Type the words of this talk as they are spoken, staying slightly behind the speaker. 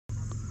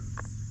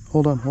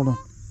Hold on, hold on.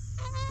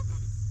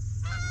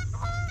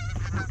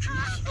 Oh,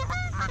 jeez.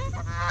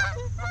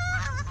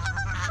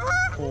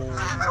 Oh,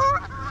 no.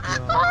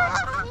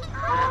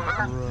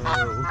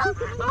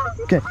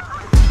 Okay.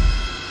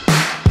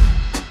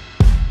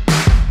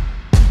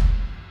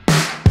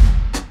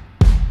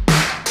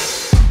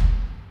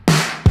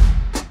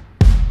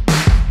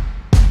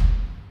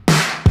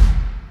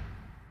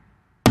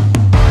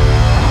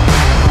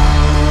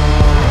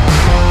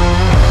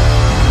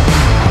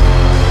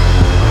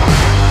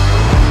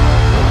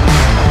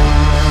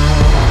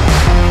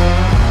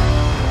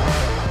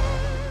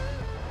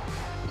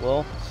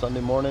 Well,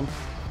 Sunday morning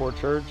before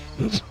church.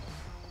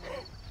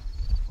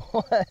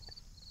 What?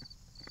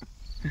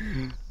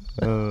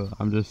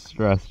 I'm just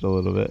stressed a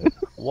little bit.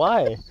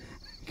 Why?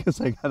 Because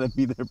I gotta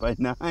be there by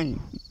 9.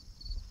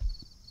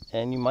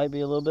 And you might be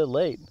a little bit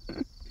late.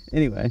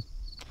 Anyways,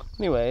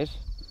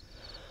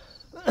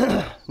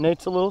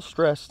 Nate's a little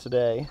stressed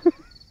today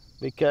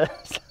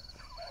because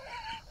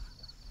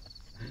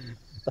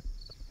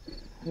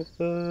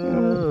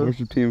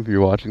worship team, if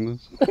you're watching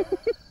this.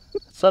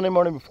 Sunday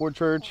morning before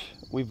church,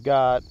 we've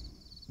got,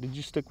 did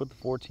you stick with the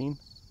 14?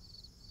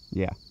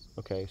 Yeah.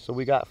 Okay, so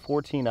we got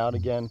 14 out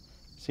again.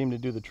 Seemed to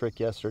do the trick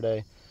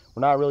yesterday.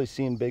 We're not really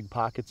seeing big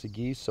pockets of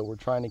geese, so we're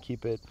trying to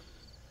keep it,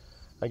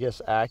 I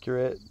guess,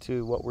 accurate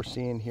to what we're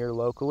seeing here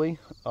locally.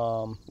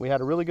 We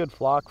had a really good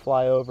flock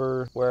fly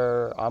over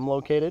where I'm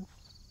located,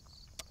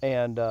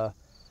 and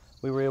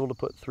we were able to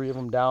put 3 of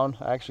them down.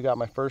 I actually got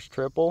my first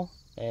triple,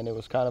 and it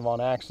was kind of on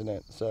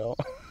accident, so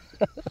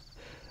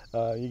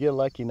you get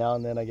lucky now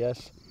and then, I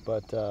guess.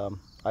 But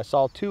I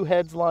saw 2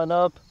 heads line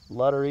up,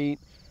 let her eat,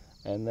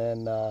 and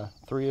then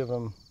 3 of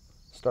them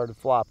started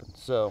flopping.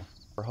 So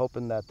we're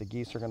hoping that the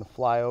geese are going to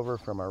fly over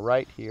from our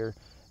right here,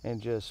 and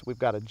just, we've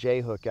got a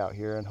J hook out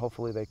here, and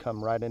hopefully they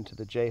come right into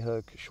the J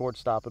hook,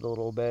 shortstop it a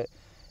little bit,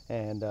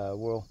 and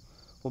we'll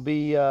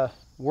be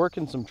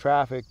working some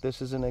traffic.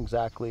 This isn't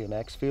exactly an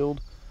X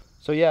field,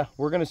 so yeah,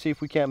 we're going to see if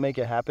we can't make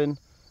it happen.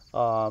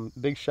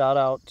 Big shout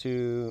out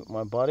to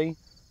my buddy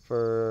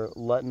for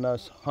letting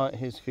us hunt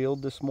his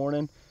field this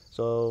morning.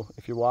 So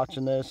if you're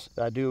watching this,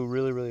 I do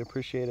really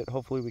appreciate it.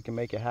 Hopefully we can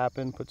make it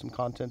happen, put some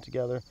content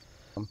together.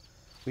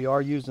 We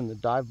are using the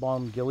dive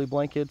bomb ghillie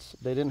blankets.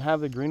 They didn't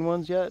have the green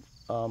ones yet.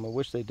 I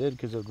wish they did,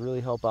 because it would really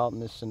help out in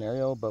this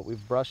scenario, but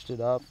we've brushed it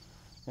up,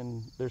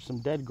 and there's some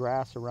dead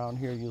grass around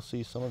here. You'll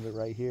see some of it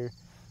right here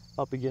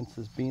up against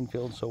this bean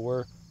field, so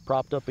we're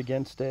propped up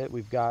against it.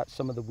 We've got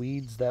some of the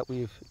weeds that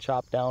we've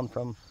chopped down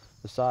from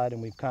the side,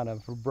 and we've kind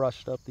of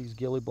brushed up these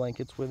ghillie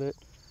blankets with it.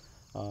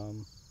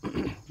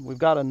 We've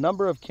got a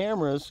number of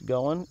cameras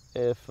going.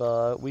 If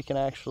we can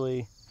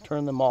actually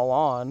turn them all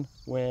on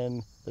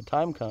when the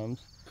time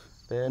comes,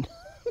 then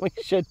we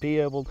should be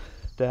able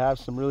to have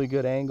some really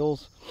good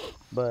angles.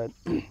 But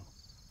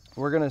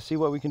we're gonna see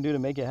what we can do to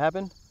make it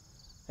happen,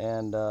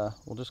 and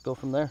we'll just go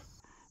from there.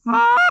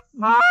 Well,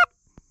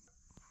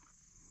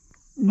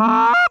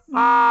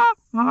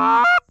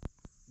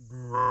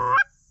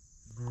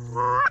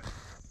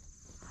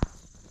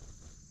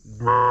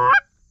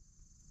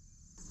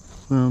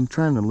 I'm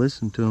trying to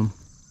listen to him.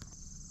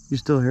 You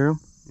still hear him?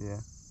 Yeah.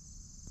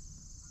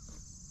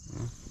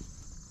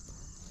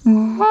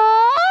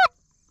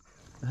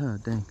 Oh,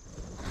 dang.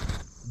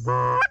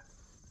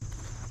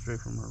 Straight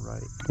from her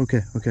right.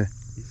 Okay, okay.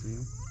 You see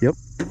him? Yep.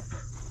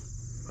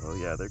 Oh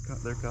yeah, they're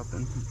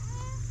cupping.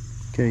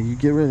 Okay, you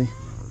get ready.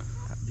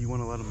 Do you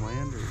want to let them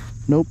land, or?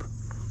 Nope.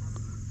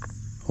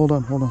 Hold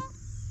on, hold on.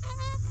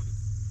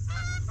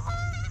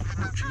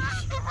 Oh,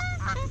 jeez.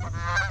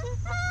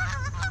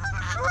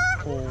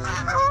 Oh,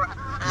 no.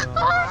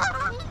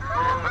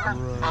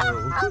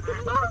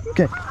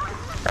 Okay.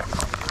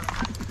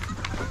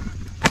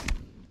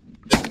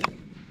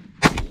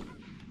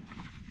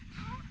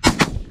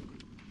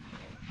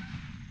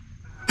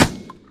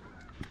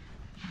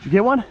 Did you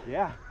get one?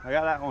 Yeah, I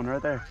got that one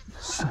right there.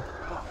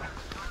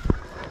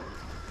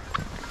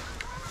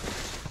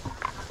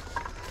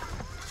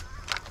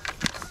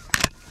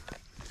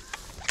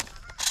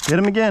 Hit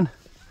him again.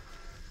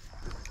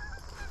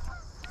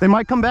 They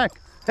might come back.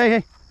 Hey,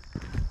 hey.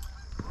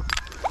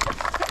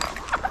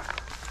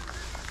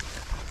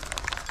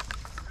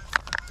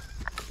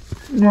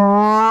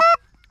 I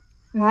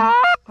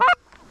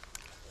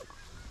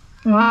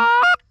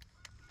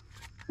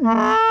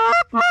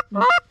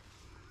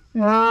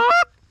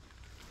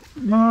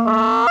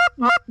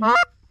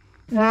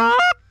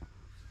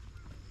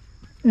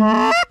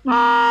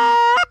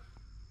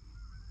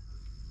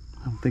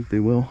don't think they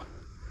will.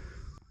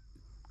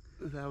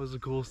 That was the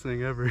coolest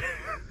thing ever.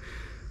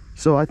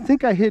 So I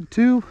think I hit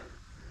 2.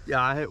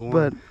 Yeah, I hit 1.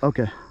 But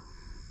okay.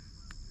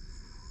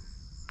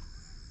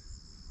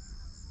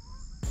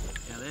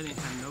 Yeah, they didn't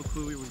have no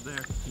clue we were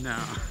there. No,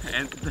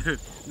 and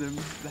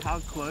how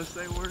close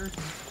they were.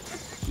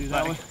 Dude,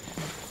 that was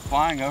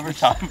Flying over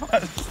top of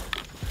us.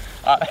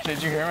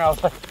 did you hear me? I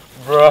was like,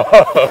 bro.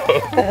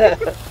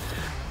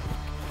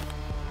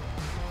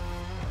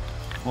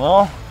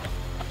 Well,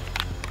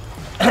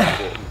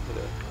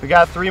 we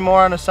got 3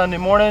 more on a Sunday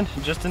morning,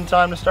 just in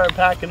time to start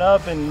packing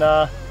up and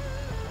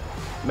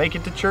make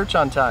it to church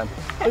on time.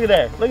 Look at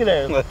there, look at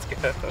there. Let's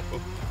go.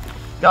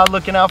 God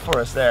looking out for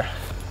us there.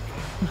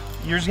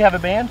 Yours have a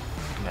band?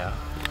 No.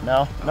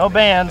 No, no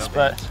bands, no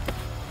but. bands.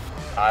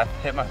 I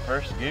hit my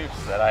first goose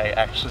that I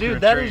actually Dude,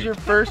 retrieved. that is your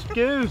first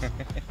goose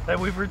that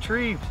we've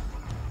retrieved.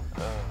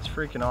 It's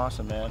freaking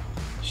awesome, man.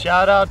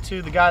 Shout out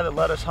to the guy that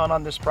let us hunt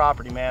on this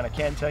property, man. I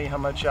can't tell you how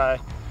much I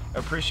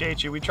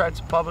appreciate you. We tried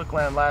some public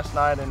land last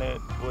night and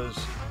it was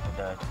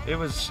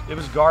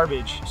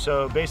garbage.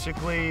 So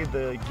basically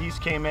the geese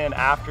came in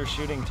after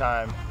shooting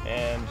time,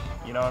 and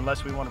you know,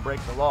 unless we want to break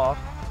the law,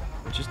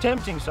 which is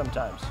tempting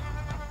sometimes,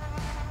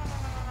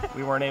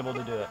 we weren't able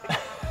to do it.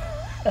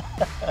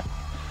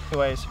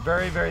 Anyways,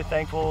 very, very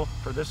thankful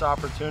for this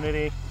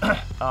opportunity.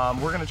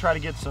 We're gonna try to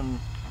get some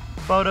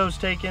photos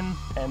taken,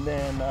 and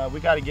then we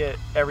got to get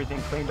everything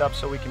cleaned up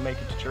so we can make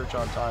it to church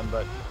on time.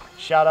 But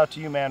shout out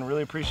to you, man.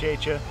 Really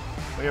appreciate you.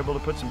 We were able to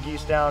put some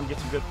geese down, get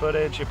some good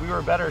footage. If we were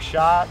a better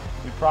shot,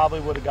 we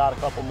probably would have got a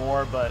couple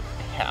more, but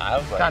yeah, I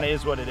was like, kind of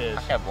is what it is.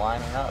 I kept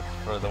lining up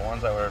for the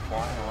ones that were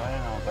flying away,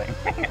 and I was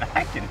like, man,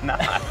 I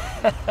cannot.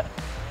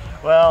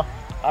 Well,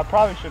 I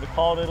probably should have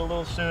called it a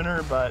little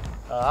sooner, but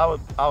I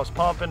was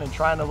pumping and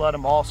trying to let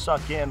them all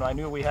suck in. I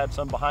knew we had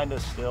some behind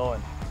us still,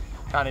 and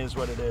kind of is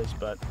what it is.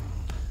 But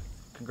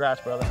congrats,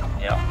 brother.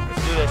 Yeah.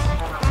 Let's do this.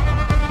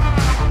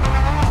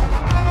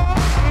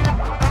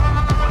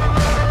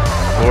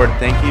 Lord,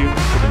 thank you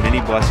for the many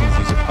blessings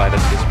you supplied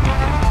us this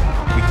weekend.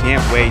 We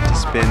can't wait to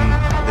spend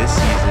this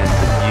season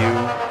with you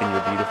and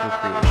your beautiful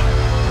creation.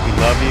 We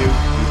love you,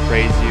 we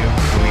praise you,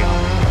 and we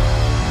honor you.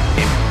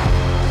 Amen.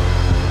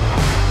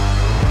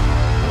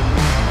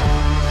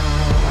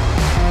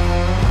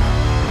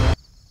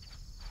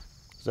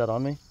 Is that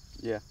on me?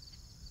 Yeah.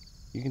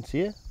 You can see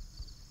it?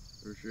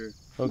 For sure.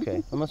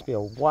 Okay, that must be a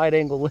wide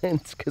angle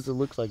lens because it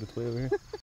looks like it's way over here.